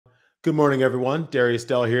Good morning, everyone. Darius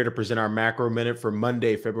Dale here to present our macro minute for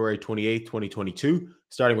Monday, February 28th, 2022.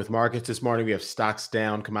 Starting with markets this morning, we have stocks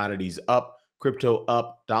down, commodities up, crypto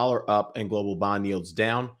up, dollar up, and global bond yields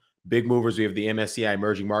down. Big movers, we have the MSCI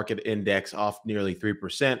Emerging Market Index off nearly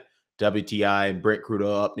 3%, WTI and Brent crude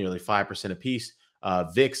oil up nearly 5% apiece,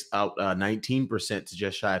 VIX out 19% to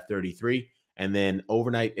just shy of 33. And then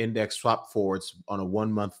overnight index swap forwards on a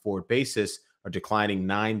 1 month forward basis are declining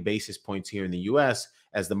 9 basis points here in the US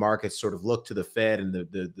as the markets sort of look to the Fed and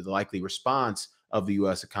the likely response of the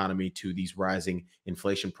U.S. economy to these rising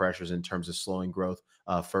inflation pressures in terms of slowing growth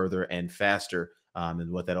further and faster,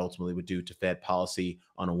 and what that ultimately would do to Fed policy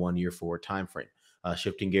on a 1 year forward time frame.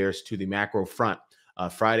 Shifting gears to the macro front,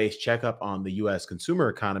 Friday's checkup on the U.S. consumer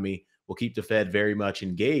economy will keep the Fed very much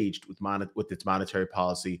engaged with its monetary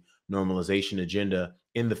policy normalization agenda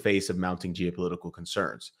in the face of mounting geopolitical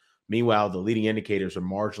concerns. Meanwhile, the leading indicators are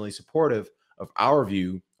marginally supportive of our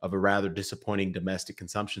view of a rather disappointing domestic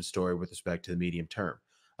consumption story with respect to the medium term.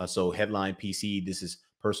 So, headline PCE, this is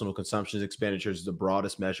personal consumption expenditures, the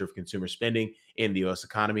broadest measure of consumer spending in the US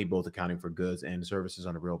economy, both accounting for goods and services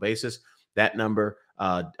on a real basis. That number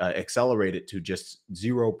accelerated to just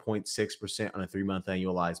 0.6% on a 3 month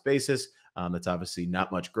annualized basis. That's obviously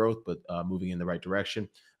not much growth, but moving in the right direction.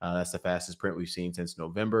 That's the fastest print we've seen since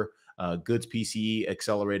November. Goods PCE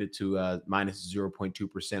accelerated to minus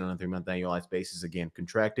 0.2% on a 3 month annualized basis, again,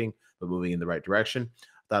 contracting, but moving in the right direction.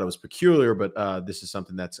 Thought it was peculiar, but this is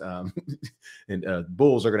something that's and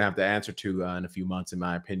bulls are going to have to answer to in a few months, in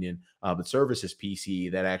my opinion. But services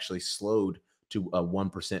PCE that actually slowed to a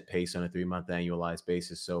 1% pace on a 3 month annualized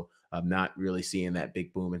basis. So I'm not really seeing that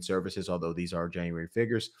big boom in services, although these are January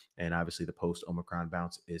figures. And obviously the post Omicron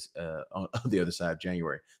bounce is on the other side of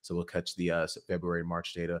January. So we'll catch the February and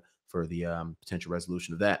March data for the potential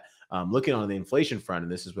resolution of that. Looking on the inflation front,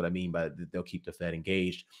 and this is what I mean by they'll keep the Fed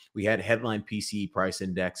engaged. We had headline PCE price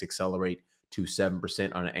index accelerate to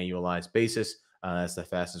 7% on an annualized basis. That's the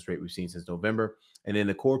fastest rate we've seen since November. And then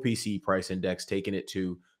the core PCE price index, taking it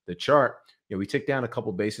to the chart, we ticked down a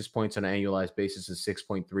couple basis points on an annualized basis of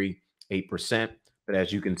 6.38%. But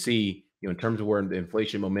as you can see, in terms of where the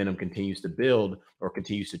inflation momentum continues to build or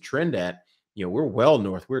continues to trend at, we're well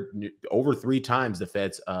north. We're over 3 times the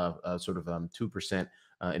Fed's sort of 2%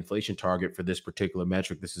 inflation target for this particular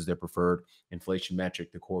metric. This is their preferred inflation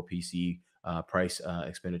metric, the core PCE price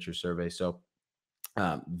expenditure survey. So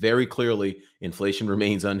very clearly, inflation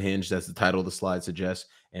remains unhinged, as the title of the slide suggests,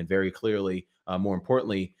 and very clearly, more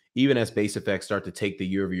importantly, even as base effects start to take the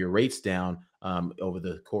year-over-year rates down over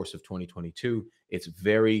the course of 2022, it's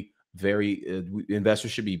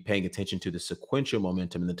investors should be paying attention to the sequential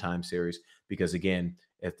momentum in the time series because, again,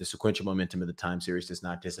 if the sequential momentum of the time series does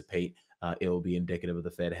not dissipate, it will be indicative of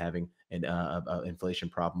the Fed having an inflation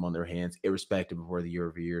problem on their hands, irrespective of where the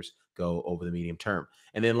year-over-years go over the medium term.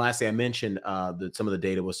 And then lastly, I mentioned that some of the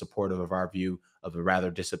data was supportive of our view of a rather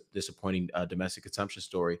disappointing domestic consumption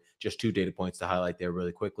story. Just 2 data points to highlight there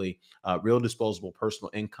really quickly. Real disposable personal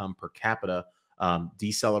income per capita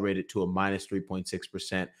decelerated to a minus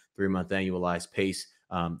 3.6% 3 month annualized pace.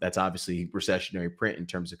 That's obviously recessionary print in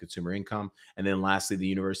terms of consumer income. And then lastly, the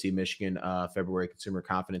University of Michigan February Consumer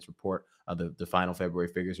Confidence Report. The final February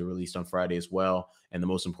figures are released on Friday as well. And the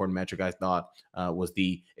most important metric I thought was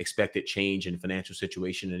the expected change in financial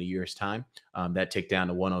situation in a year's time. That ticked down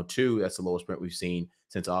to 102. That's the lowest print we've seen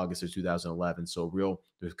since August of 2011. So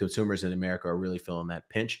the consumers in America are really feeling that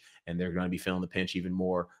pinch, and they're going to be feeling the pinch even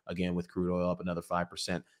more, again, with crude oil up another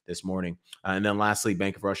 5% this morning. And then lastly,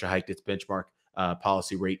 Bank of Russia hiked its benchmark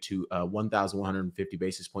policy rate to 1,150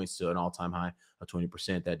 basis points to an all-time high of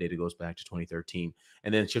 20%. That data goes back to 2013.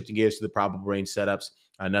 And then shifting gears to the probable range setups,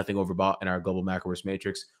 nothing overbought in our global macro risk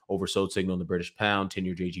matrix, oversold signal in the British pound,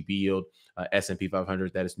 10-year JGB yield, S&P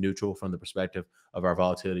 500, that is neutral from the perspective of our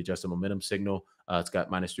volatility adjusted momentum signal. It's got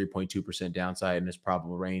minus 3.2% downside in this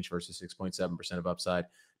probable range versus 6.7% of upside.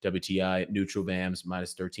 WTI neutral VAMs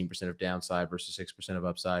minus 13% of downside versus 6% of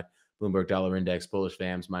upside. Bloomberg Dollar Index bullish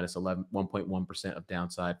VAMs minus 1.1% of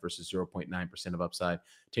downside versus 0.9% of upside.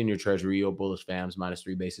 10-year Treasury yield bullish VAMs minus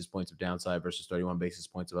 3 basis points of downside versus 31 basis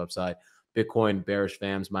points of upside. Bitcoin bearish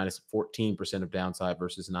VAMs minus 14% of downside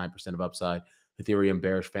versus 9% of upside. Ethereum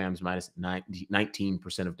bearish VAMs minus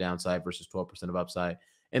 19% of downside versus 12% of upside.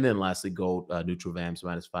 And then lastly, gold neutral VAMs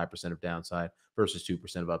minus 5% of downside versus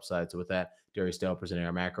 2% of upside. So with that, Darius Dale presenting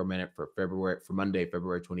our macro minute for Monday,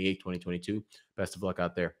 February 28, 2022. Best of luck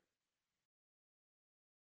out there.